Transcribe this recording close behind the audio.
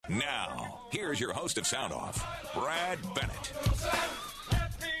Now, here's your host of Sound Off, Brad Bennett.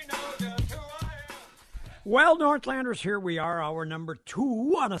 Well, Northlanders, here we are, hour number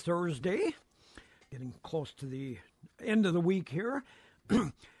 2 on a Thursday. Getting close to the end of the week here.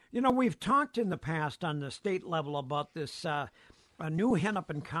 You know, we've talked in the past on the state level about this new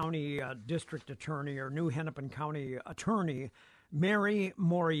Hennepin County District Attorney or new Hennepin County Attorney, Mary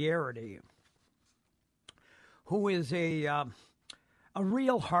Moriarty, who is a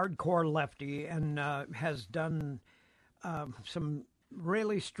real hardcore lefty and has done some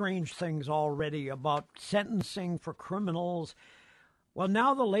really strange things already about sentencing for criminals. Well,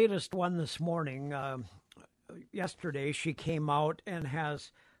 now the latest one this morning, yesterday, she came out and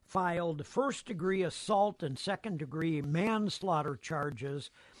has filed first-degree assault and second-degree manslaughter charges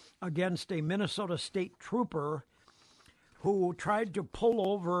against a Minnesota state trooper who tried to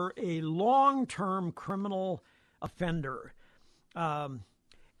pull over a long-term criminal offender. And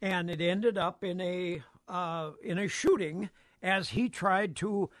it ended up in a shooting as he tried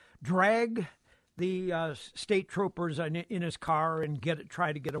to drag the state troopers in his car and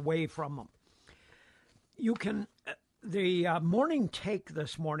try to get away from them. You can. The Morning Take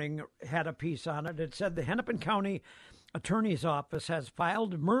this morning had a piece on it. It said the Hennepin County Attorney's Office has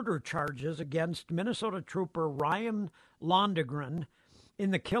filed murder charges against Minnesota trooper Ryan Londegren in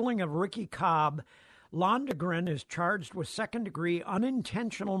the killing of Ricky Cobb. Londegren is charged with second-degree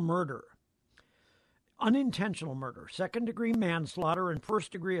unintentional murder, second-degree manslaughter, and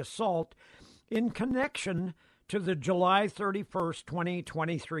first-degree assault in connection to the July 31st,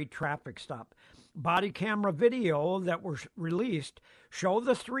 2023 traffic stop. Body camera video that was released show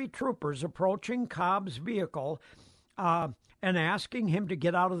the three troopers approaching Cobb's vehicle and asking him to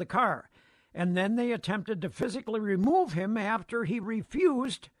get out of the car. And then they attempted to physically remove him after he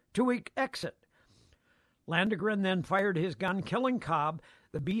refused to exit. Landegren then fired his gun, killing Cobb.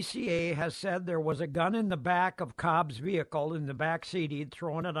 The BCA has said there was a gun in the back of Cobb's vehicle, in the back seat. He'd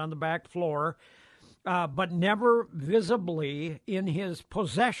thrown it on the back floor, but never visibly in his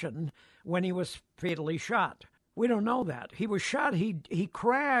possession when he was fatally shot. We don't know that. He was shot. He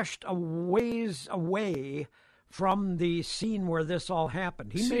crashed a ways away from the scene where this all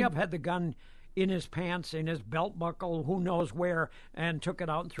happened. He may have had the gun in his pants, in his belt buckle, who knows where, and took it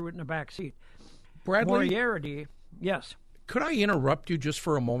out and threw it in the back seat. Bradley? Moriarty, yes. Could I interrupt you just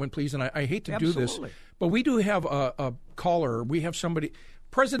for a moment, please? And I hate to Absolutely. do this, but we do have a caller. We have somebody.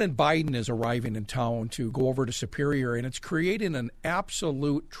 President Biden is arriving in town to go over to Superior, and it's creating an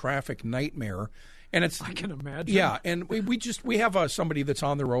absolute traffic nightmare. And it's, I can imagine. Yeah, and we have somebody that's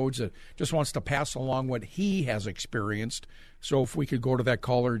on the roads that just wants to pass along what he has experienced. So if we could go to that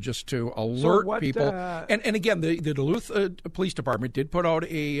caller just to alert people. And again, the Duluth Police Department did put out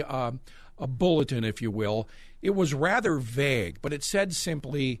a bulletin, if you will. It was rather vague, but it said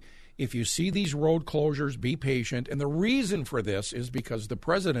simply, if you see these road closures, be patient. And the reason for this is because the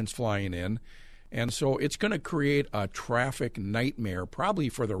president's flying in. And so it's going to create a traffic nightmare probably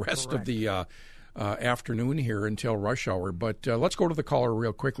for the rest of the afternoon here until rush hour. But let's go to the caller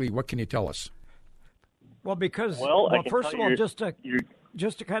real quickly. What can you tell us? Well, because first of all,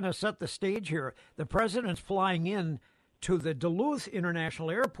 just to kind of set the stage here, the president's flying in to the Duluth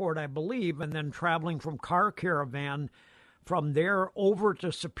International Airport, I believe, and then traveling from car caravan from there over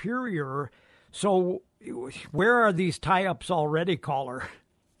to Superior. So where are these tie-ups already, caller?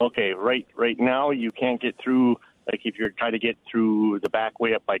 Okay, right now you can't get through, like if you're trying to get through the back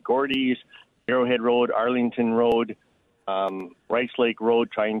way up by Gordy's, Arrowhead Road, Arlington Road, Rice Lake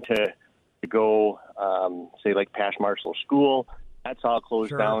Road, trying to go, say, like past Marshall School. That's all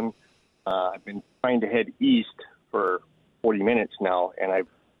closed down. I've been trying to head east for 40 minutes now, and I've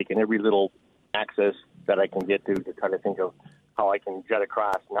taken every little access that I can get to try to think of how I can jet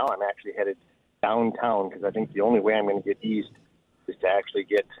across. Now I'm actually headed downtown because I think the only way I'm going to get east is to actually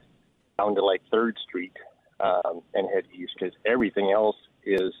get down to like 3rd Street and head east because everything else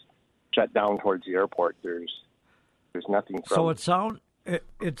is shut down towards the airport. There's nothing from... So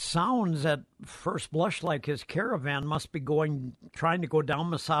it sounds at first blush like his caravan must be trying to go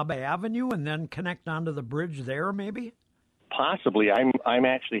down Mesaba Avenue and then connect onto the bridge there, maybe? Possibly. I'm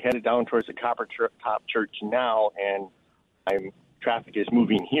actually headed down towards the Copper Top Church now, and traffic is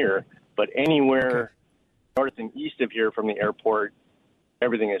moving here. But anywhere north and east of here from the airport,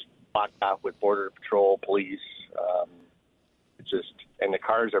 everything is blocked off with Border Patrol, police. And the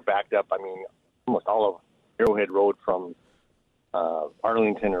cars are backed up. I mean, almost all of Arrowhead Road from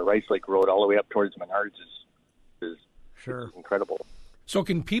Arlington or Rice Lake Road all the way up towards Menards is incredible. So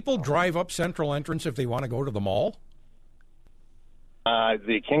can people drive up Central Entrance if they want to go to the mall?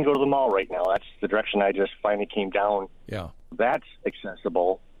 They can go to the mall right now. That's the direction I just finally came down. Yeah. That's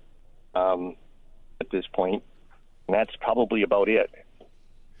accessible. at this point, and that's probably about it.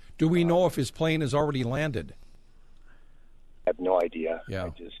 Do we know if his plane has already landed? I have no idea. Yeah. I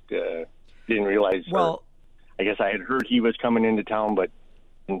just didn't realize. Well, I guess I had heard he was coming into town, but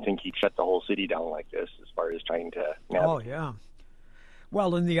didn't think he'd shut the whole city down like this as far as trying to navigate. Oh, yeah.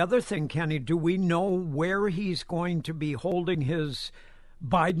 Well, and the other thing, Kenny, do we know where he's going to be holding his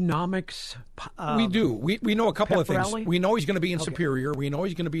Bidenomics? We do. We know a couple of things. Rally? We know he's going to be in Superior. We know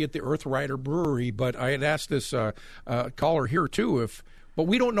he's going to be at the Earth Rider Brewery. But I had asked this caller here too, but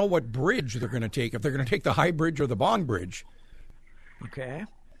we don't know what bridge they're going to take. If they're going to take the High Bridge or the Bong Bridge. Okay.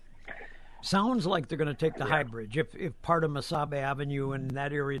 Sounds like they're going to take the High Bridge. If part of Mesabi Avenue and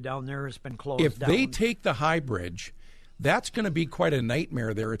that area down there has been closed If down. they take the High Bridge, that's going to be quite a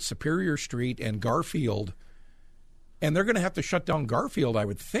nightmare there at Superior Street and Garfield. And they're going to have to shut down Garfield, I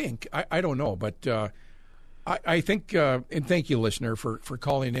would think. I don't know, but I think, and thank you, listener, for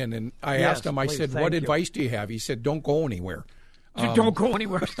calling in. And I asked him, I said, what advice do you have? He said, don't go anywhere. Don't go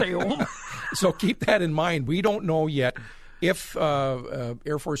anywhere, stay home. So keep that in mind. We don't know yet if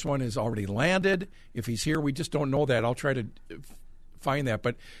Air Force One has already landed. If he's here, we just don't know that. I'll try to find that.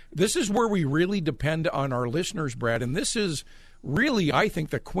 But this is where we really depend on our listeners, Brad. And this is really, I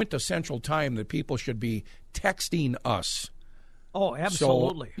think, the quintessential time that people should be texting us. Oh,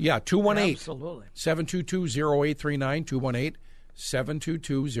 absolutely. So, yeah, 218 absolutely. 722-0839,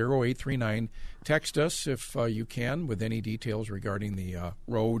 218-722-0839. Text us if you can with any details regarding the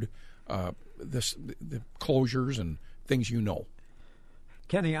road, the closures and things you know.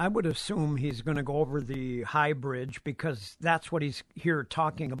 Kenny, I would assume he's going to go over the High Bridge because that's what he's here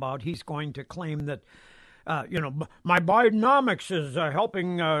talking about. He's going to claim that, my Bidenomics is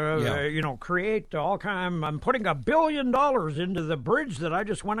helping, create all kind. I'm putting $1 billion into the bridge that I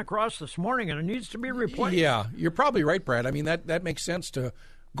just went across this morning, and it needs to be replaced. Yeah, you're probably right, Brad. I mean, that makes sense to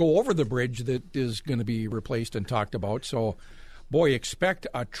go over the bridge that is going to be replaced and talked about. So, boy, expect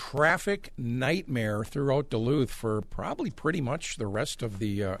a traffic nightmare throughout Duluth for probably pretty much the rest of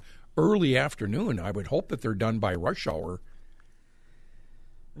the early afternoon. I would hope that they're done by rush hour.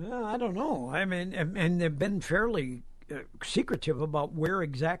 I don't know. I mean, and they've been fairly secretive about where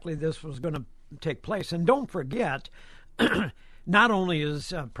exactly this was going to take place. And don't forget, not only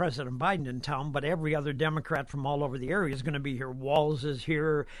is President Biden in town, but every other Democrat from all over the area is going to be here. Walz is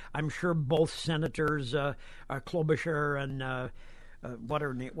here. I'm sure both senators, Klobuchar and what's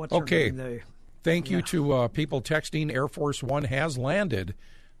her name? Thank you to people texting. Air Force One has landed.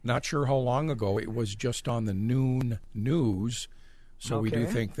 Not sure how long ago. It was just on the noon news. So we do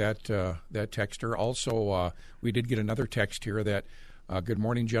think that that texter. Also, we did get another text here that, good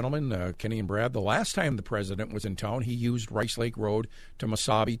morning, gentlemen, Kenny and Brad. The last time the president was in town, he used Rice Lake Road to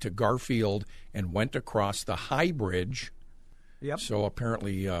Mesabi to Garfield and went across the High Bridge. Yep. So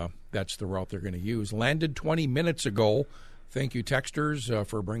apparently that's the route they're going to use. Landed 20 minutes ago. Thank you, texters,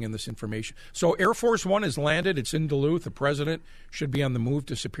 for bringing this information. So Air Force One has landed. It's in Duluth. The president should be on the move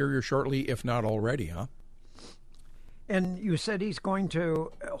to Superior shortly, if not already, huh? And you said he's going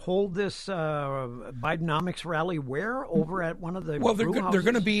to hold this Bidenomics rally where? Over at one of the they're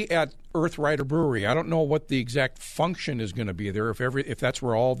going to be at Earth Rider Brewery. I don't know what the exact function is going to be there, if that's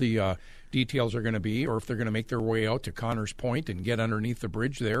where all the details are going to be, or if they're going to make their way out to Connors Point and get underneath the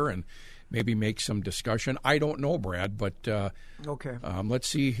bridge there and maybe make some discussion. I don't know, Brad, but okay. Let's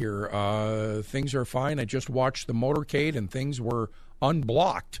see here. Things are fine. I just watched the motorcade and things were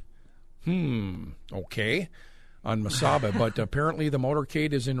unblocked. Okay. On Mesabi, but apparently the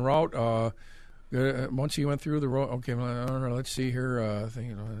motorcade is en route. Once he went through the road, okay, let's see here.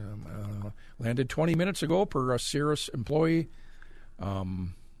 Landed 20 minutes ago per a Cirrus employee.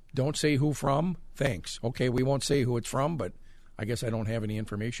 Don't say who from. Thanks. Okay, we won't say who it's from, but I guess I don't have any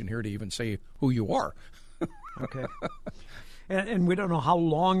information here to even say who you are. Okay. And we don't know how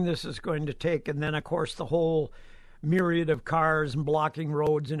long this is going to take. And then, of course, the whole myriad of cars and blocking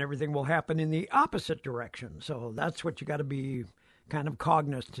roads and everything will happen in the opposite direction. So that's what you got to be kind of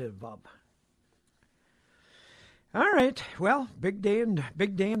cognizant of. All right. Well, big day in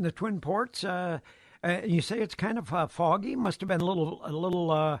the Twin Ports. You say it's kind of foggy. Must have been a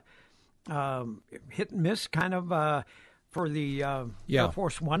little hit and miss kind of for the Air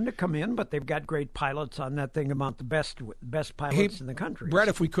Force One to come in, but they've got great pilots on that thing, about the best pilots in the country. Brad,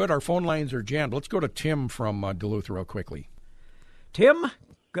 if we could, our phone lines are jammed. Let's go to Tim from Duluth real quickly. Tim,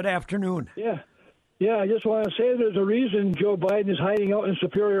 good afternoon. Yeah, I just want to say there's a reason Joe Biden is hiding out in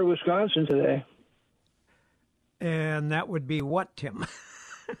Superior, Wisconsin today. And that would be what, Tim?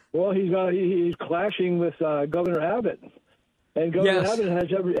 Well, he's clashing with Governor Abbott, and Governor Abbott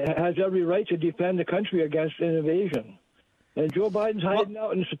has every right to defend the country against an invasion. And Joe Biden's hiding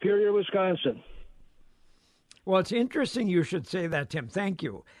out in Superior, Wisconsin. Well, it's interesting you should say that, Tim. Thank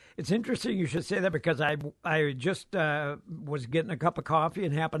you. It's interesting you should say that because I just was getting a cup of coffee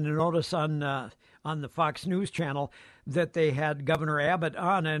and happened to notice on the Fox News channel that they had Governor Abbott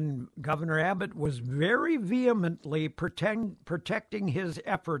on, and Governor Abbott was very vehemently protecting his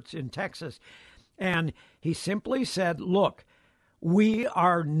efforts in Texas. And he simply said, look, we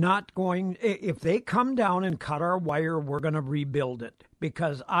are not going, if they come down and cut our wire, we're going to rebuild it,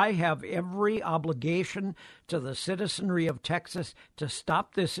 because I have every obligation to the citizenry of Texas to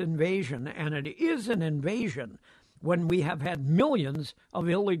stop this invasion. And it is an invasion when we have had millions of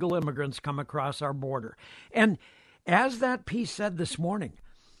illegal immigrants come across our border. And as that piece said this morning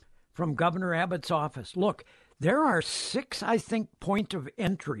from Governor Abbott's office, look, there are 6, I think, point of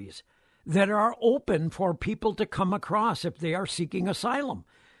entries that are open for people to come across if they are seeking asylum.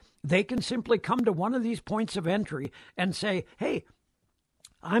 They can simply come to one of these points of entry and say, hey,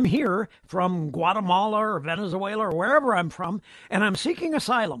 I'm here from Guatemala or Venezuela or wherever I'm from, and I'm seeking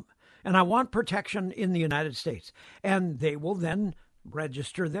asylum, and I want protection in the United States. And they will then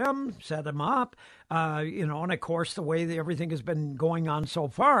register them, set them up, and of course the way that everything has been going on so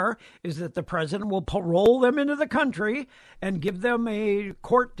far is that the president will parole them into the country and give them a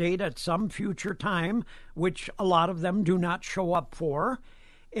court date at some future time, which a lot of them do not show up for,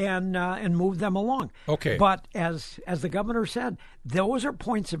 and move them along. Okay. But as the governor said, those are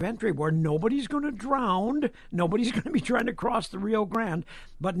points of entry where nobody's going to drown, nobody's going to be trying to cross the Rio Grande.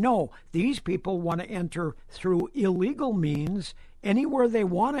 But no, these people want to enter through illegal means anywhere they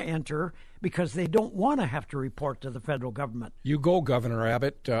want to enter because they don't want to have to report to the federal government. You go, Governor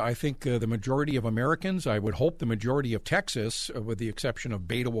Abbott. I think the majority of Americans, I would hope the majority of Texas, with the exception of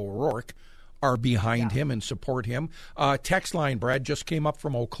Beto O'Rourke, are behind him and support him. Text line, Brad, just came up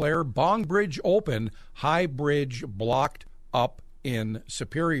from Eau Claire. Bong Bridge open, High Bridge blocked up in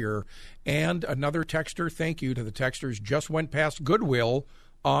Superior. And another texter, thank you to the texters, just went past Goodwill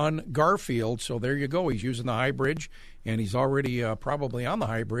on Garfield. So there you go. He's using the High Bridge, and he's already probably on the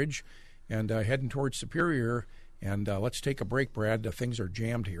High Bridge and heading towards Superior. And let's take a break, Brad. Things are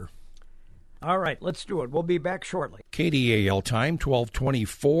jammed here. All right, let's do it. We'll be back shortly. KDAL time,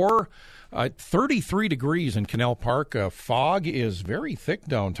 12:24. 33 degrees in Canal Park. Fog is very thick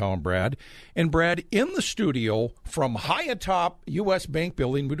downtown, Brad. And, Brad, in the studio from high atop U.S. Bank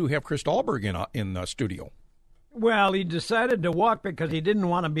Building, we do have Chris Dahlberg in the studio. Well, he decided to walk because he didn't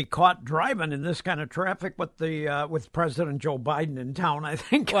want to be caught driving in this kind of traffic with President Joe Biden in town, I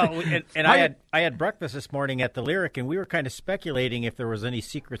think. Well, and I had breakfast this morning at the Lyric, and we were kind of speculating if there was any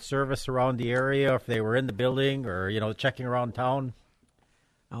Secret Service around the area, if they were in the building or, checking around town.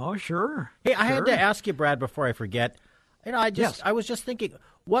 Oh, sure. Hey, I had to ask you, Brad, before I forget. I was just thinking,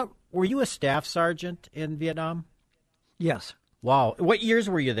 were you a staff sergeant in Vietnam? Yes. Wow. What years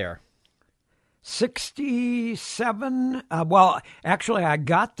were you there? 67. Well, actually, I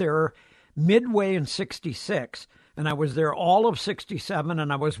got there midway in 66, and I was there all of 67,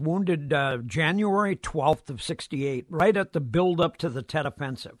 and I was wounded January 12th of 68, right at the build-up to the Tet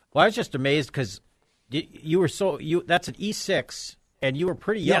Offensive. Well, I was just amazed because you were that's an E6, and you were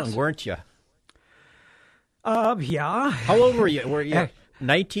pretty young, weren't you? Yeah. How old were you? Were you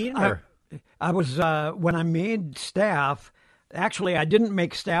 19? I was, when I made staff. Actually, I didn't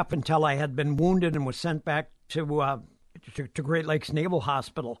make staff until I had been wounded and was sent back to Great Lakes Naval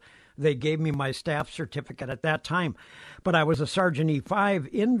Hospital. They gave me my staff certificate at that time. But I was a Sergeant E5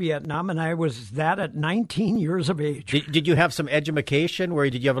 in Vietnam, and I was that at 19 years of age. Did you have some education?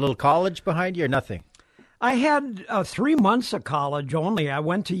 Did you have a little college behind you or nothing? I had 3 months of college only. I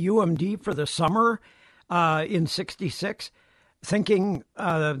went to UMD for the summer in 66. Thinking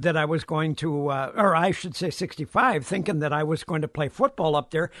that I was going to, or I should say 65, thinking that I was going to play football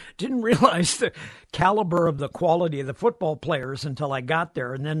up there. Didn't realize the caliber of the quality of the football players until I got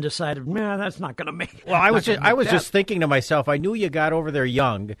there, and then decided, man, that's not going to make it. Well, I was just thinking to myself, I knew you got over there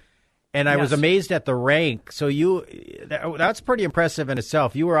young, and I was amazed at the rank. So that's pretty impressive in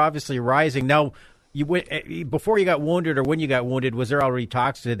itself. You were obviously rising. Now, before you got wounded or when you got wounded, was there already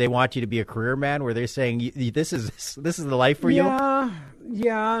talks? Did they want you to be a career man? Were they saying this is the life for you?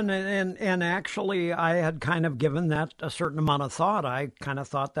 Yeah, and actually, I had kind of given that a certain amount of thought. I kind of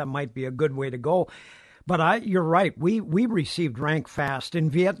thought that might be a good way to go. But you're right. We received rank fast in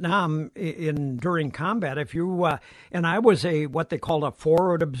Vietnam during combat. If you and I was what they called a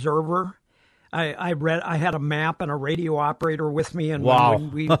forward observer. I had a map and a radio operator with me, and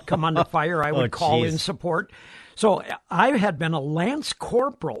when we'd come under fire, I would call in support. So I had been a lance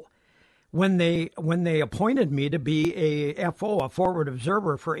corporal when they appointed me to be a FO, a forward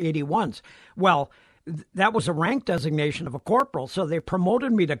observer for 81s. Well, that was a rank designation of a corporal. So they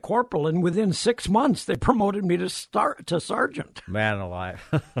promoted me to corporal, and within 6 months, they promoted me to sergeant. Man alive.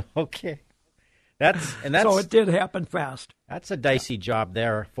 Okay. So it did happen fast. That's a dicey job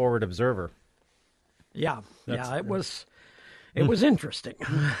there, forward observer. Yeah. It was interesting.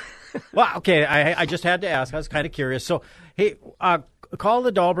 Well, okay, I just had to ask. I was kind of curious. So, hey, call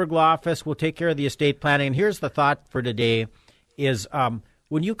the Dahlberg Law Office. We'll take care of the estate planning. And here's the thought for today is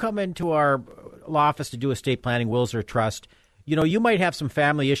when you come into our law office to do estate planning, wills or trust, you might have some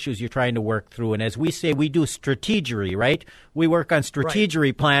family issues you're trying to work through. And as we say, we do strategery, right? We work on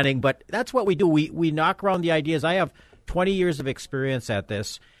strategery planning, but that's what we do. We knock around the ideas. I have 20 years of experience at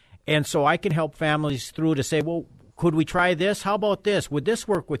this. And so I can help families through to say, well, could we try this? How about this? Would this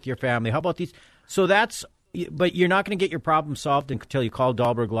work with your family? How about these? So but you're not going to get your problem solved until you call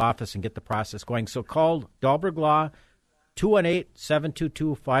Dahlberg Law Office and get the process going. So call Dahlberg Law,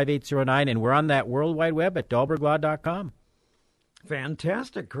 218-722-5809, and we're on that World Wide Web at dahlberglaw.com.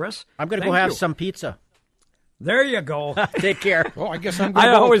 Fantastic, Chris. I'm going to go have some pizza. There you go. Take care. Well, I guess I'm going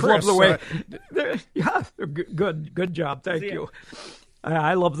to I go always with Chris. love the way. Yeah, good job. Thank you.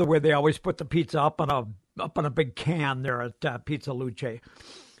 I love the way they always put the pizza up on a big can there at Pizza Luce.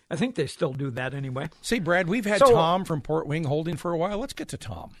 I think they still do that anyway. See, Brad, we've had Tom from Port Wing holding for a while. Let's get to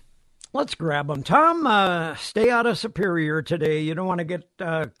Tom. Let's grab him. Tom, stay out of Superior today. You don't want to get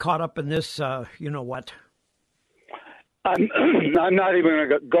caught up in this, you know what. I'm not even going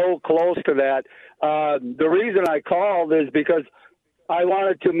to go close to that. The reason I called is because I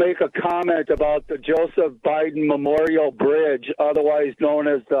wanted to make a comment about the Joseph Biden Memorial Bridge, otherwise known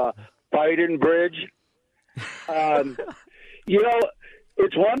as the Biden Bridge.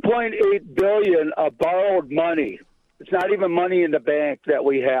 It's $1.8 billion of borrowed money. It's not even money in the bank that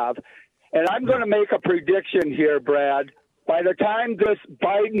we have. And I'm going to make a prediction here, Brad. By the time this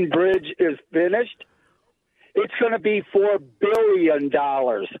Biden Bridge is finished, it's going to be $4 billion.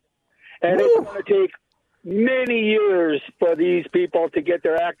 And it's going to take many years for these people to get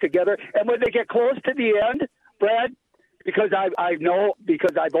their act together. And when they get close to the end, Brad, because I know,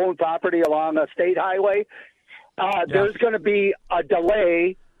 because I've owned property along a state highway, there's going to be a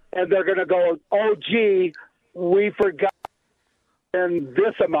delay, and they're going to go, oh, gee, we forgot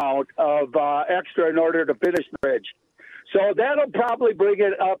this amount of extra in order to finish the bridge. So that'll probably bring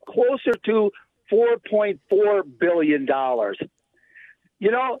it up closer to $4.4 billion.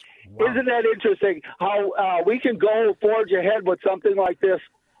 Isn't that interesting how we can go forge ahead with something like this,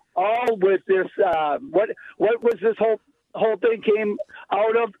 all with this, what was this whole thing came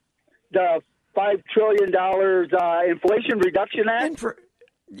out of? The $5 trillion Inflation Reduction Act?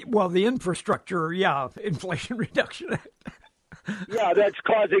 The infrastructure, Inflation Reduction Act. Yeah, that's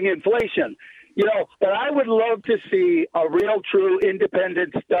causing inflation. But I would love to see a real, true,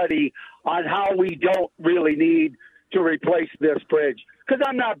 independent study on how we don't really need to replace this bridge. Because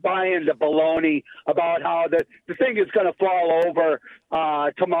I'm not buying the baloney about how the thing is going to fall over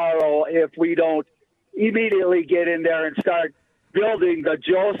tomorrow if we don't immediately get in there and start building the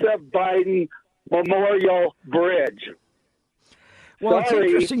Joseph Biden Memorial Bridge. Well, it's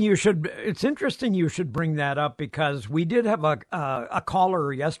interesting you should bring that up, because we did have a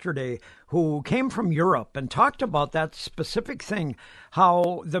caller yesterday who came from Europe and talked about that specific thing,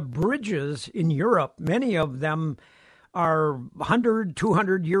 how the bridges in Europe, many of them are 100,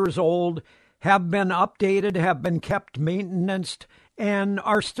 200 years old, have been updated, have been kept maintained, and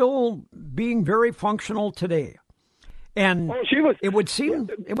are still being very functional today. And it would seem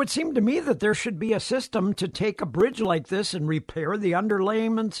to me that there should be a system to take a bridge like this and repair the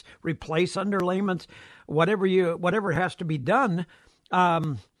underlayments, replace underlayments, whatever has to be done,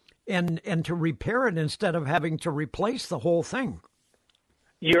 and to repair it instead of having to replace the whole thing.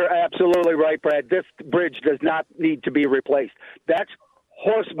 You're absolutely right, Brad. This bridge does not need to be replaced. That's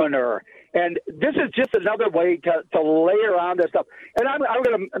horse manure. And this is just another way to layer on this stuff. And I'm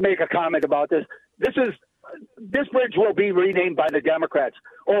going to make a comment about this. This bridge will be renamed by the Democrats.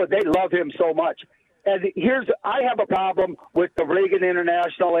 Oh, they love him so much. And I have a problem with the Reagan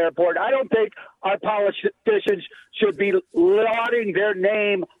International Airport. I don't think our politicians should be lauding their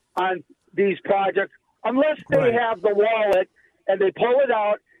name on these projects unless they have the wallet and they pull it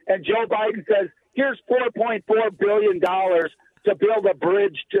out and Joe Biden says, here's $4.4 billion to build a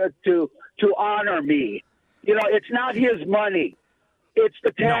bridge to honor me. It's not his money. It's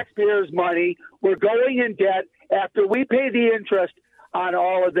the taxpayers' money. We're going in debt. After we pay the interest on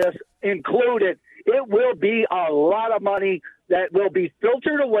all of this included, it will be a lot of money that will be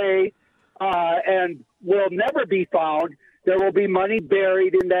filtered away and will never be found. There will be money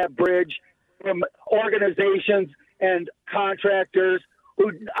buried in that bridge from organizations and contractors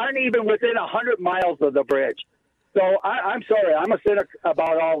who aren't even within 100 miles of the bridge. So I'm sorry, I'm a cynic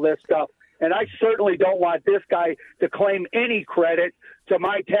about all this stuff, and I certainly don't want this guy to claim any credit to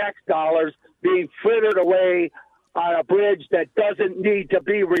my tax dollars being frittered away on a bridge that doesn't need to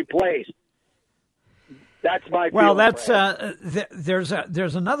be replaced. That's my well. That's there's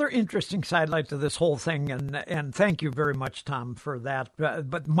another interesting sidelight to this whole thing, and thank you very much, Tom, for that.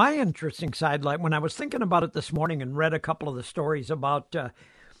 But my interesting sidelight, when I was thinking about it this morning and read a couple of the stories about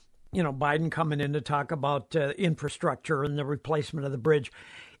Biden coming in to talk about infrastructure and the replacement of the bridge,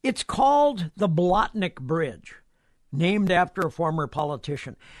 it's called the Blotnick Bridge, named after a former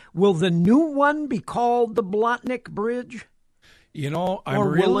politician. Will the new one be called the Blotnick Bridge?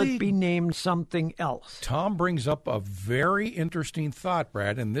 Will it be named something else? Tom brings up a very interesting thought,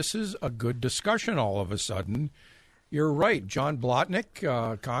 Brad, and this is a good discussion all of a sudden. You're right. John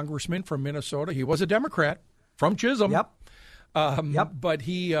Blotnick, congressman from Minnesota, he was a Democrat from Chisholm. Yep. But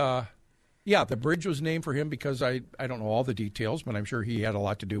the bridge was named for him because I don't know all the details, but I'm sure he had a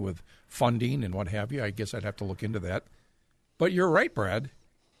lot to do with funding and what have you. I guess I'd have to look into that. But you're right, Brad.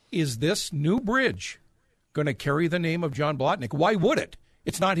 Is this new bridge going to carry the name of John Blotnick? Why would it?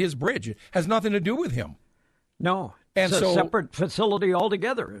 It's not his bridge. It has nothing to do with him. No, it's a separate facility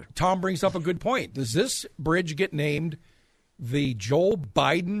altogether. Tom brings up a good point. Does this bridge get named the Joe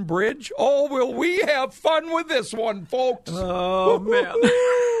Biden Bridge? Oh, will we have fun with this one, folks? Oh, man.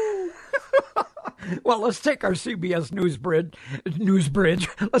 Well, let's take our CBS News bridge.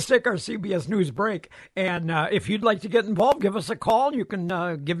 Let's take our CBS News break. And if you'd like to get involved, give us a call. You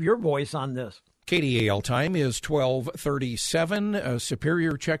can give your voice on this. KDAL time is 12:37.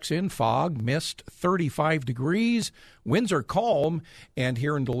 Superior checks in. Fog, mist, 35 degrees. Winds are calm. And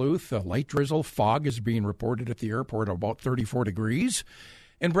here in Duluth, light drizzle. Fog is being reported at the airport, about 34 degrees.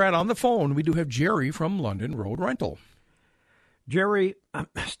 And Brad, on the phone, we do have Jerry from London Road Rental. Jerry,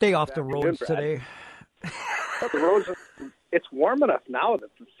 stay off the roads today. The roads, it's warm enough now that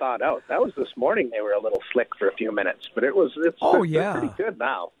it's thawed out. That was this morning. They were a little slick for a few minutes, but it's pretty good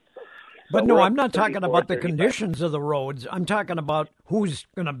now. But no, I'm not talking about the conditions of the roads. I'm talking about who's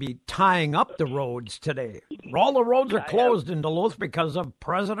going to be tying up the roads today. All the roads are closed in Duluth because of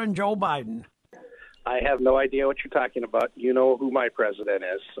President Joe Biden. I have no idea what you're talking about. You know who my president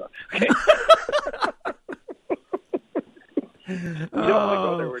is. So. Okay. We don't want to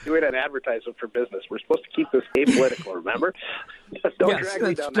go there. We're doing an advertisement for business. We're supposed to keep this apolitical, remember? Just don't drag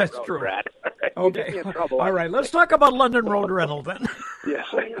me down that road, true. Brad. Okay. All right, let's talk about London Road Rental then. Yes.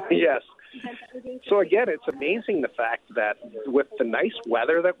 So again, it's amazing the fact that with the nice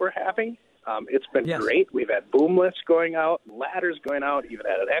weather that we're having, it's been great. We've had boom lifts going out, ladders going out, even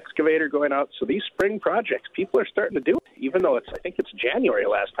had an excavator going out. So these spring projects, people are starting to do it, even though I think it's January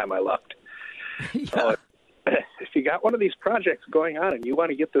last time I looked. Yeah. So if you got one of these projects going on and you want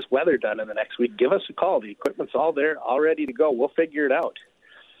to get this weather done in the next week, give us a call. The equipment's all there, all ready to go. We'll figure it out.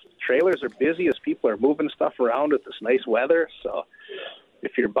 Trailers are busy as people are moving stuff around with this nice weather. So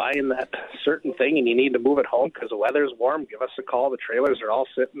if you're buying that certain thing and you need to move it home because the weather's warm, give us a call. The trailers are all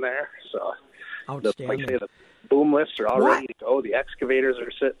sitting there. So outstanding. The boom lifts are all ready to go. The excavators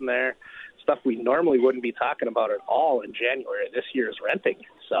are sitting there. Stuff we normally wouldn't be talking about at all in January. This year is renting.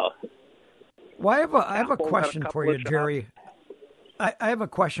 So. Well, I have a question for you, Jerry. I have a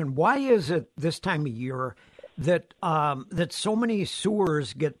question. Why is it this time of year that so many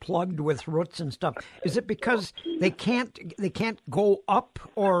sewers get plugged with roots and stuff? Is it because they can't go up,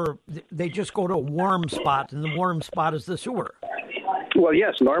 or they just go to a warm spot, and the warm spot is the sewer? Well,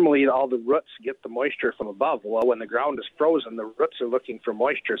 yes. Normally, all the roots get the moisture from above. Well, when the ground is frozen, the roots are looking for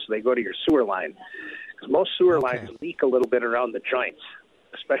moisture, so they go to your sewer line. Because most sewer lines leak a little bit around the joints.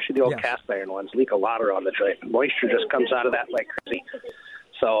 Especially the old cast iron ones leak a lot around the joint. Moisture just comes out of that like crazy.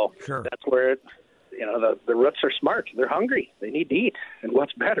 So that's where the roots are smart. They're hungry. They need to eat. And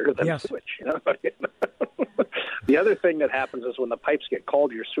what's better than sewage? The other thing that happens is when the pipes get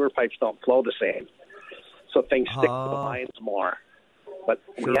cold, your sewer pipes don't flow the same. So things stick to the lines more. But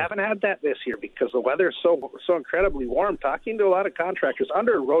we haven't had that this year because the weather is so incredibly warm. Talking to a lot of contractors,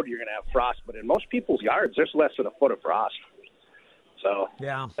 under a road you're going to have frost, but in most people's yards there's less than a foot of frost. So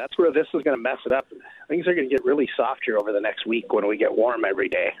that's where this is going to mess it up. Things are going to get really soft here over the next week when we get warm every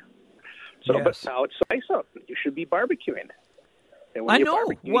day. So, but now it's nice out. You should be barbecuing. And when I know.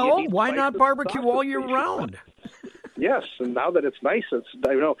 Well, why not barbecue all year round? Yes, and now that it's nice,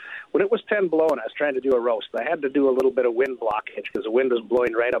 when it was 10 below and I was trying to do a roast, I had to do a little bit of wind blockage because the wind was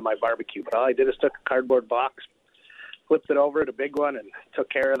blowing right on my barbecue. But all I did is took a cardboard box, flipped it over to a big one, and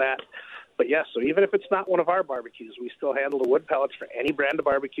took care of that. But yes, so even if it's not one of our barbecues, we still handle the wood pellets for any brand of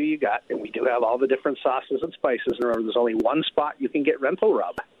barbecue you got, and we do have all the different sauces and spices. And remember, there's only one spot you can get rental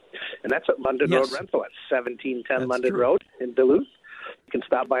rub, and that's at London Road Rental at 1710 London Road in Duluth. You can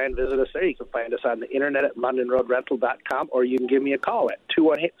stop by and visit us there. You can find us on the internet at londonroadrental.com, or you can give me a call at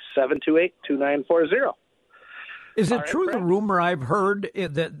 218-728-2940. Is it true, the rumor I've heard,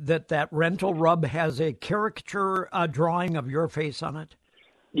 that rental rub has a caricature drawing of your face on it?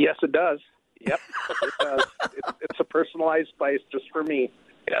 Yes, it does. Yep, it does. It's a personalized spice just for me.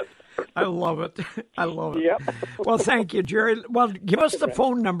 Yes. I love it. I love it. Yep. Well, thank you, Jerry. Well, give us the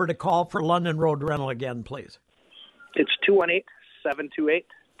phone number to call for London Road Rental again, please. It's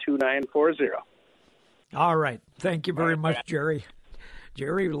 218-728-2940. All right. Thank you very much, Jerry.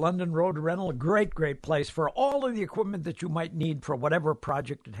 Jerry, London Road Rental, a great, great place for all of the equipment that you might need for whatever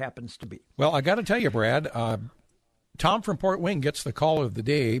project it happens to be. Well, I got to tell you, Brad, Tom from Port Wing gets the call of the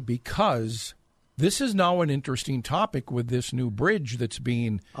day because this is now an interesting topic with this new bridge that's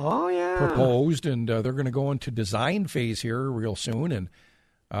being proposed, and they're going to go into design phase here real soon, and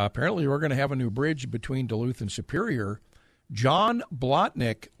apparently we're going to have a new bridge between Duluth and Superior. John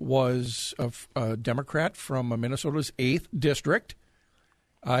Blotnick was a Democrat from Minnesota's 8th District.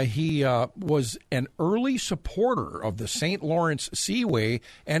 He was an early supporter of the St. Lawrence Seaway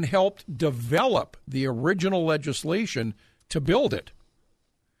and helped develop the original legislation to build it.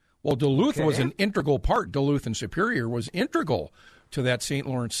 Well, Duluth was an integral part. Duluth and Superior was integral to that St.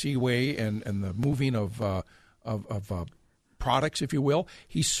 Lawrence Seaway and the moving of products, if you will.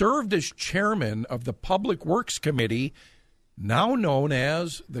 He served as chairman of the Public Works Committee, now known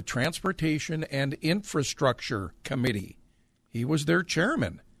as the Transportation and Infrastructure Committee. He was their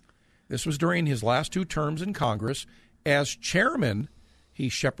chairman. This was during his last 2 terms in Congress. As chairman, he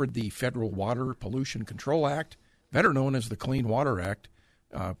shepherded the Federal Water Pollution Control Act, better known as the Clean Water Act,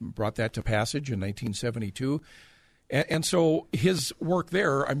 brought that to passage in 1972. And so his work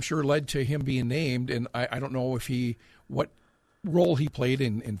there, I'm sure, led to him being named. And I don't know what role he played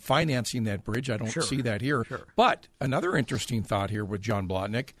in financing that bridge. I don't see that here. Sure. But another interesting thought here with John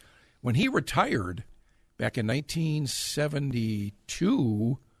Blotnick, when he retired back in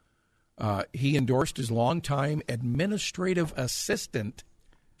 1972, he endorsed his longtime administrative assistant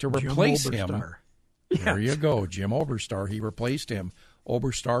to replace him. There you go, Jim Oberstar. He replaced him.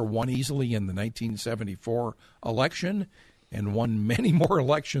 Oberstar won easily in the 1974 election and won many more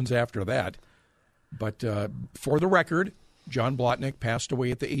elections after that. But for the record, John Blotnick passed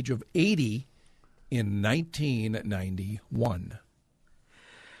away at the age of 80 in 1991.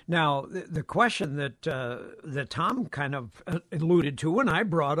 Now, the question that Tom kind of alluded to, and I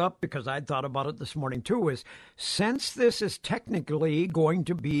brought up because I'd thought about it this morning too, is since this is technically going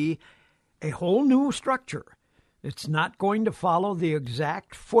to be a whole new structure, it's not going to follow the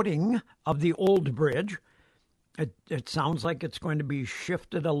exact footing of the old bridge. It sounds like it's going to be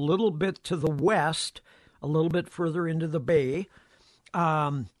shifted a little bit to the west, a little bit further into the bay.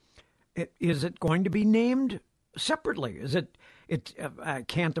 Is it going to be named separately? I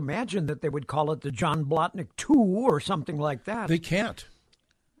can't imagine that they would call it the John Blotnick 2 or something like that. They can't.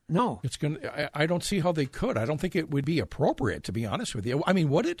 No. I don't see how they could. I don't think it would be appropriate, to be honest with you. I mean,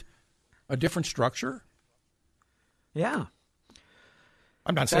 would it? A different structure? Yeah.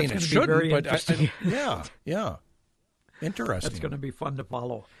 I'm not saying it shouldn't, but yeah. Interesting. That's going to be fun to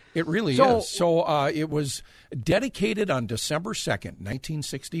follow. It really is. So it was dedicated on December 2nd,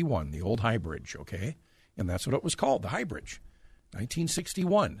 1961, the old High Bridge, okay? And that's what it was called, the High Bridge,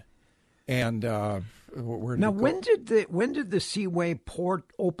 1961. And when did the Seaway Port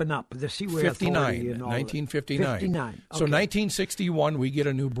open up? The Seaway 1959. 59. Okay. So 1961, we get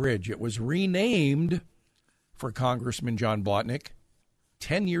a new bridge. It was renamed for Congressman John Blotnick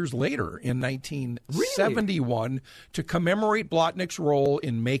 10 years later in 1971 to commemorate Blotnick's role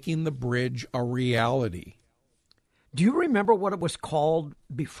in making the bridge a reality. Do you remember what it was called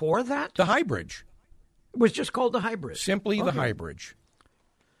before that? The High Bridge. It was just called the High Bridge. Simply the High Bridge.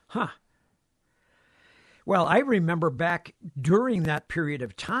 Huh. Well, I remember back during that period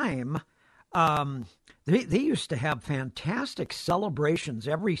of time, they used to have fantastic celebrations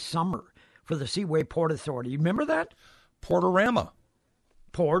every summer for the Seaway Port Authority. You remember that? Portorama.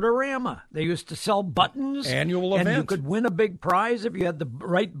 They used to sell buttons. Annual event. And you could win a big prize if you had the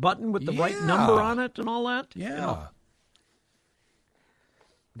right button with the right number on it and all that. Yeah. You know.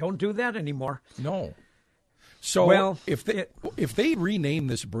 Don't do that anymore. No. So if they rename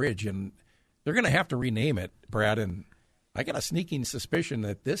this bridge, and they're going to have to rename it, Brad, and I got a sneaking suspicion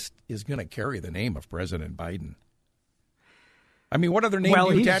that this is going to carry the name of President Biden. I mean, what other name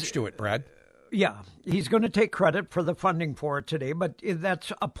do you attach to it, Brad? Yeah, he's going to take credit for the funding for it today, but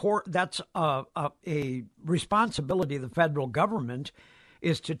that's a responsibility of the federal government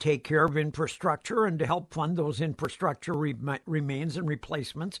is to take care of infrastructure and to help fund those infrastructure remains and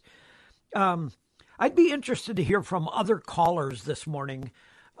replacements. I'd be interested to hear from other callers this morning.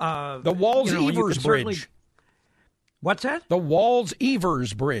 The Walls-Evers Bridge. What's that? The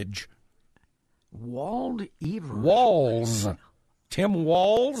Walls-Evers Bridge. Walls-Evers. Walls. Tim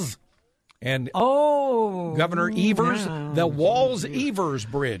Walz and Governor Evers. Yeah. The Walls-Evers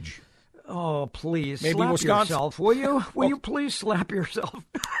Bridge. Oh, please. Maybe slap Wisconsin. Yourself. Will you? Will you please slap yourself?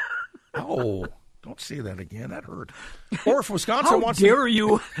 Oh, don't say that again. That hurt. Or if Wisconsin How wants dare to...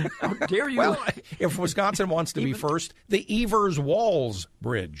 you? How dare you? Well, if Wisconsin wants to be first, the Evers Walls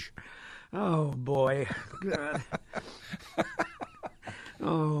Bridge. Oh, boy. God.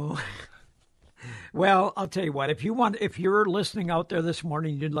 Oh. Well, I'll tell you what. If you're listening out there this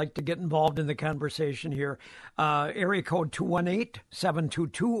morning, you'd like to get involved in the conversation here, area code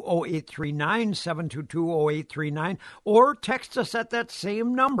 218-722-0839, 722-0839, or text us at that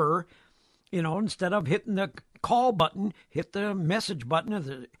same number. Instead of hitting the call button, hit the message button or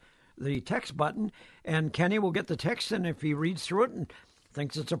the text button, and Kenny will get the text, and if he reads through it and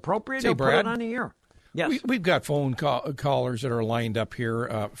thinks it's appropriate, he'll put it on the air. Yes. We've got phone callers that are lined up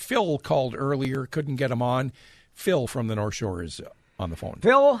here. Phil called earlier, couldn't get him on. Phil from the North Shore is on the phone.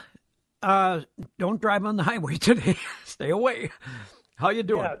 Phil, don't drive on the highway today. Stay away. How you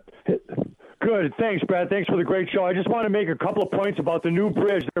doing? Yeah. Good. Thanks, Brad. Thanks for the great show. I just want to make a couple of points about the new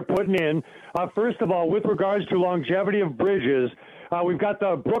bridge they're putting in. First of all, with regards to longevity of bridges, we've got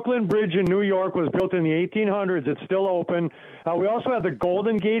the Brooklyn Bridge in New York, was built in the 1800s. It's still open. We also have the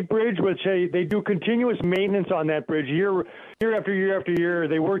Golden Gate Bridge, which they do continuous maintenance on that bridge year after year after year.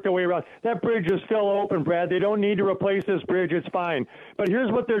 They work their way around. That bridge is still open, Brad. They don't need to replace this bridge. It's fine. But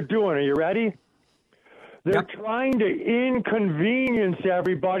here's what they're doing. Are you ready? They're trying to inconvenience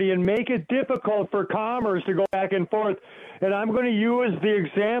everybody and make it difficult for commerce to go back and forth. And I'm going to use the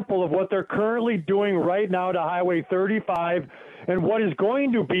example of what they're currently doing right now to Highway 35 and what is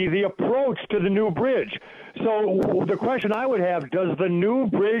going to be the approach to the new bridge. So the question I would have, does the new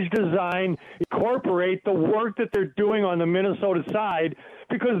bridge design incorporate the work that they're doing on the Minnesota side?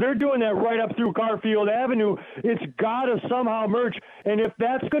 Because they're doing that right up through Garfield Avenue. It's got to somehow merge. And if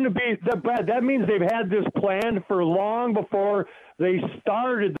that's going to be, that means they've had this planned for long before they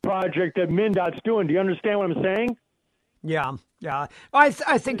started the project that MnDOT's doing. Do you understand what I'm saying? Yeah. I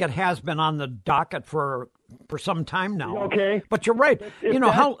think it has been on the docket for some time now. Okay. But you're right.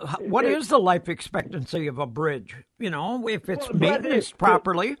 What is the life expectancy of a bridge? If it's maintained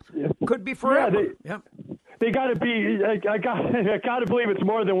properly, could be forever. They got to be. I got to believe it's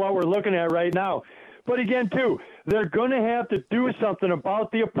more than what we're looking at right now. But again, too, they're going to have to do something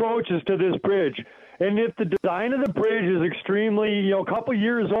about the approaches to this bridge. And if the design of the bridge is extremely, a couple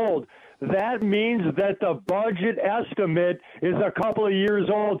years old, that means that the budget estimate is a couple of years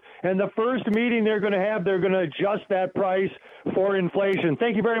old. And the first meeting they're going to adjust that price for inflation.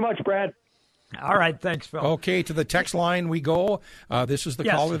 Thank you very much, Brad. All right. Thanks, Phil. Okay, to the text line we go. This is the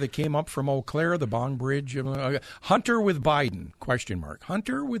caller that came up from Eau Claire, the Bong Bridge. Hunter with Biden, ?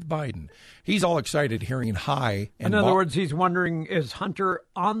 Hunter with Biden. He's all excited hearing hi. In other words, he's wondering, is Hunter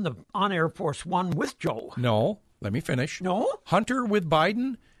on Air Force One with Joe? No. Let me finish. No? Hunter with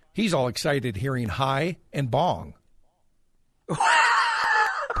Biden. He's all excited hearing hi and bong.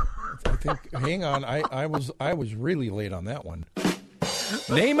 I think. Hang on, I was really late on that one.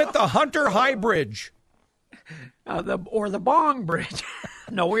 Name it the Hunter High Bridge. Or the Bong Bridge.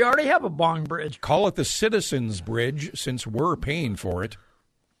 No, we already have a Bong Bridge. Call it the Citizens Bridge since we're paying for it.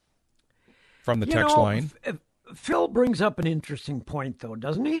 From the text line. Phil brings up an interesting point, though,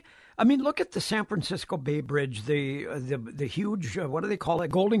 doesn't he? I mean, look at the San Francisco Bay Bridge, the huge, what do they call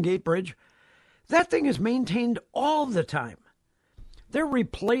it, Golden Gate Bridge. That thing is maintained all the time. They're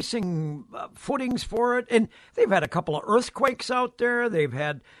replacing footings for it, and they've had a couple of earthquakes out there. They've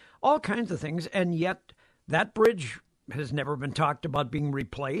had all kinds of things, and yet that bridge has never been talked about being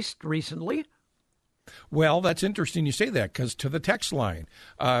replaced recently. Well, that's interesting you say that, because to the text line,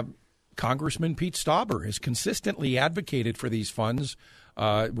 Congressman Pete Stauber has consistently advocated for these funds,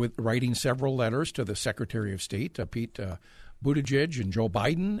 with writing several letters to the Secretary of State, Pete Buttigieg and Joe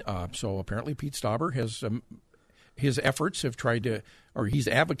Biden. So apparently Pete Stauber has his efforts have tried to, or he's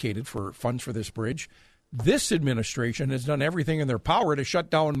advocated for funds for this bridge. This administration has done everything in their power to shut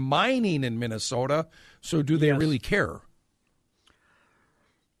down mining in Minnesota. So do they really care?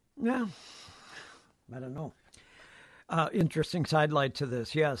 Yeah, I don't know. Interesting sidelight to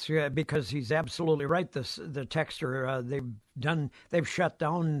this, yes, because he's absolutely right. The texter they've shut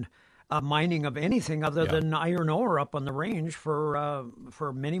down mining of anything other than iron ore up on the range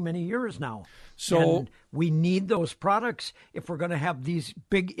for many, many years now. So and we need those products if we're going to have these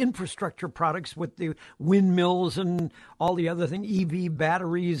big infrastructure products with the windmills and all the other things, EV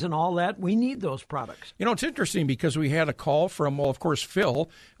batteries and all that. We need those products. You know, it's interesting because we had a call from, well, of course, Phil,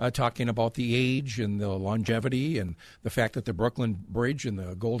 talking about the age and the longevity and the fact that the Brooklyn Bridge and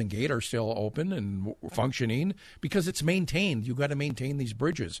the Golden Gate are still open and functioning because it's maintained. You've got to maintain these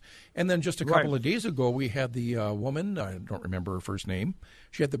bridges. And then just a couple of days ago, we had the woman, I don't remember her first name,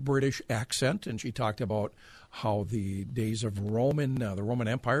 she had the British accent, and she talked about how the days of the Roman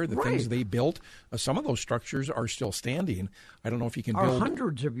Empire, the things they built, some of those structures are still standing. I don't know if you can build...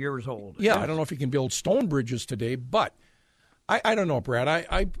 hundreds of years old. Yeah, I don't know if you can build stone bridges today, but I don't know, Brad.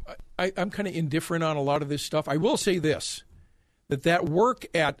 I'm kind of indifferent on a lot of this stuff. I will say this, that work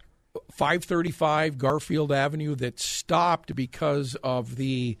at 535 Garfield Avenue that stopped because of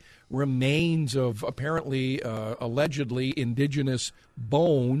the remains of apparently, allegedly indigenous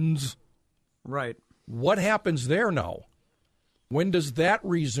bones. Right. What happens there now? When does that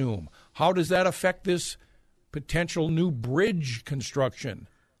resume? How does that affect this potential new bridge construction?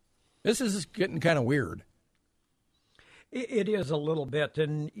 This is getting kind of weird. It is a little bit.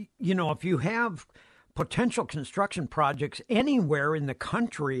 And, you know, if you have potential construction projects anywhere in the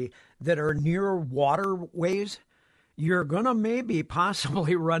country that are near waterways, you're going to maybe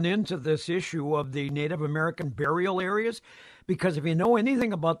possibly run into this issue of the Native American burial areas, because if you know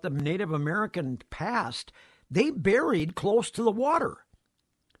anything about the Native American past, they buried close to the water.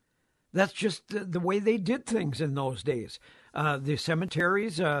 That's just the way they did things in those days. The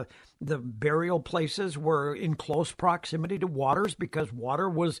cemeteries, the burial places were in close proximity to waters because water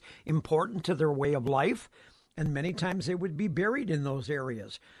was important to their way of life, and many times they would be buried in those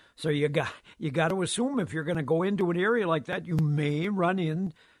areas. So you got to assume if you're going to go into an area like that, you may run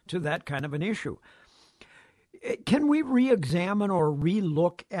into that kind of an issue. Can we re-examine or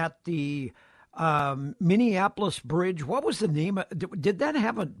re-look at the Minneapolis Bridge? What was the name? Did that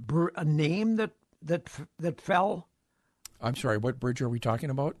have a name that fell? I'm sorry, what bridge are we talking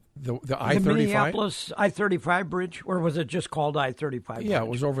about? The I-35? The Minneapolis I-35 bridge, or was it just called I-35? Yeah, it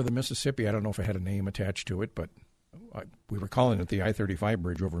was over the Mississippi. I don't know if it had a name attached to it, but we were calling it the I-35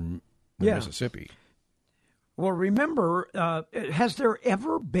 bridge over the Mississippi. Well, remember, has there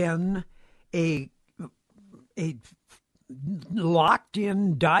ever been a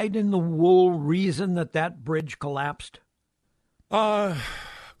locked-in, dyed-in-the-wool reason that bridge collapsed?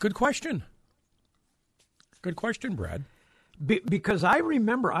 Good question. Good question, Brad. Because I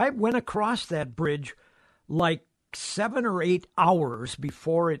remember I went across that bridge like 7 or 8 hours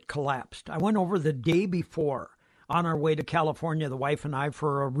before it collapsed. I went over the day before on our way to California, the wife and I,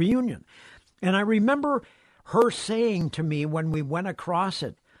 for a reunion. And I remember her saying to me when we went across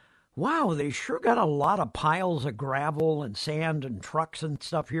it, wow, they sure got a lot of piles of gravel and sand and trucks and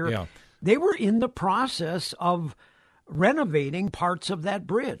stuff here. Yeah. They were in the process of renovating parts of that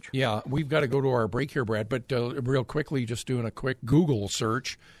bridge. Yeah, we've got to go to our break here, Brad, but real quickly, just doing a quick Google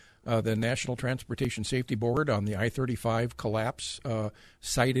search, the National Transportation Safety Board on the I-35 collapse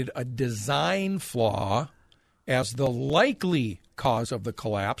cited a design flaw as the likely cause of the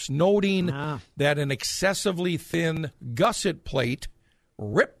collapse, noting that an excessively thin gusset plate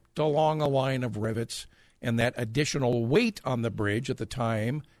ripped along a line of rivets and that additional weight on the bridge at the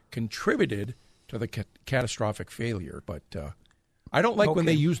time contributed to the catastrophic failure. But I don't like when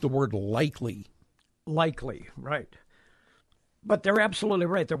they use the word likely. Likely, right. But they're absolutely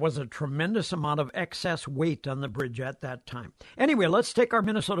right. There was a tremendous amount of excess weight on the bridge at that time. Anyway, let's take our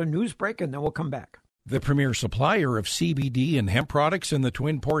Minnesota news break, and then we'll come back. The premier supplier of CBD and hemp products in the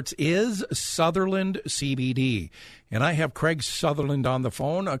Twin Ports is Sutherland CBD. And I have Craig Sutherland on the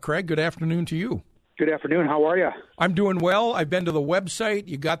phone. Craig, good afternoon to you. Good afternoon. How are you? I'm doing well. I've been to the website.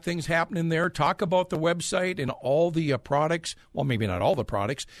 You got things happening there. Talk about the website and all the products. Well, maybe not all the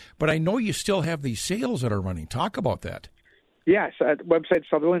products, but I know you still have these sales that are running. Talk about that. Yes, at the website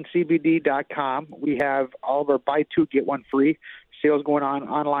SutherlandCBD.com. We have all of our buy two, get one free sales going on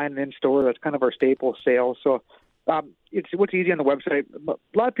online and in store. That's kind of our staple sales. So it's what's easy on the website.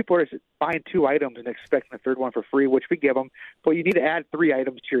 A lot of people are buying 2 items and expecting a third one for free, which we give them. But you need to add 3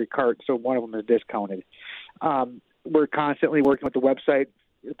 items to your cart, so one of them is discounted. We're constantly working with the website.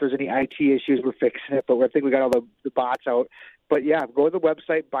 If there's any IT issues, we're fixing it. But I think we got all the bots out. But yeah, go to the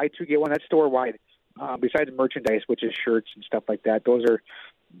website, buy 2, get 1. That's store wide. Besides merchandise, which is shirts and stuff like that, those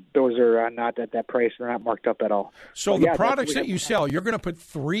are not at that price. They're not marked up at all. So the products that you sell, you're going to put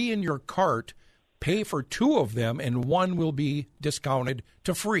 3 in your cart, pay for 2 of them, and 1 will be discounted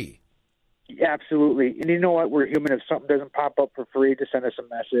to free. Absolutely. And you know what? We're human. If something doesn't pop up for free, just send us a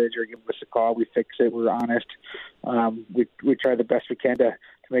message or give us a call. We fix it. We're honest. We try the best we can to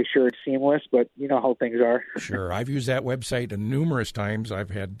make sure it's seamless, but you know how things are. Sure. I've used that website numerous times. I've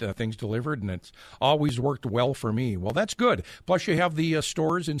had things delivered, and it's always worked well for me. Well, that's good. Plus, you have the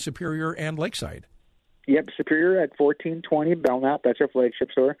stores in Superior and Lakeside. Yep, Superior at 1420 Belknap. That's our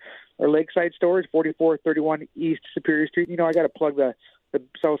flagship store. Our Lakeside store is 4431 East Superior Street. You know, I got to plug the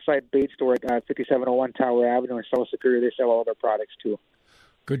Southside Bait store at 5701 Tower Avenue in South Superior. They sell all of our products, too.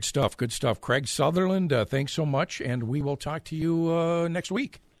 Good stuff, good stuff. Craig Sutherland, thanks so much, and we will talk to you next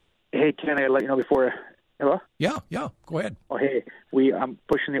week. Hey, Ken, I let you know before. Hello? Yeah, go ahead. Oh, hey, I'm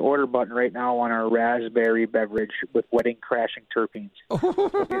pushing the order button right now on our raspberry beverage with wedding crashing terpenes.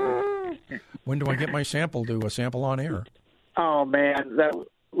 When do I get my sample? Do a sample on air? Oh, man, that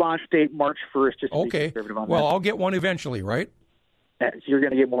launch date March 1st. Just to be conservative on that. I'll get one eventually, right? You're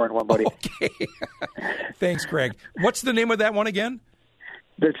going to get more than one, buddy. Okay. Thanks, Craig. What's the name of that one again?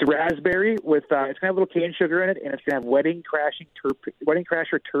 It's raspberry with it's going to have a little cane sugar in it, and it's going to have wedding crasher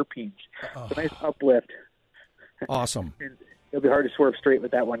terpenes. It's a nice uplift. Awesome. It'll be hard to swerve straight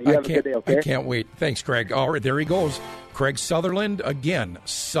with that one. You have a good day, okay? I can't wait. Thanks, Craig. All right, there he goes. Craig Sutherland, again,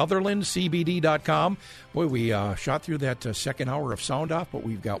 SutherlandCBD.com. Boy, we shot through that second hour of Sound Off, but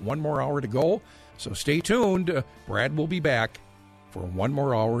we've got one more hour to go. So stay tuned. Brad will be back for one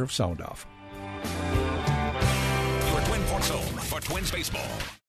more hour of Sound Off. Your Twin Ports home for Twins baseball.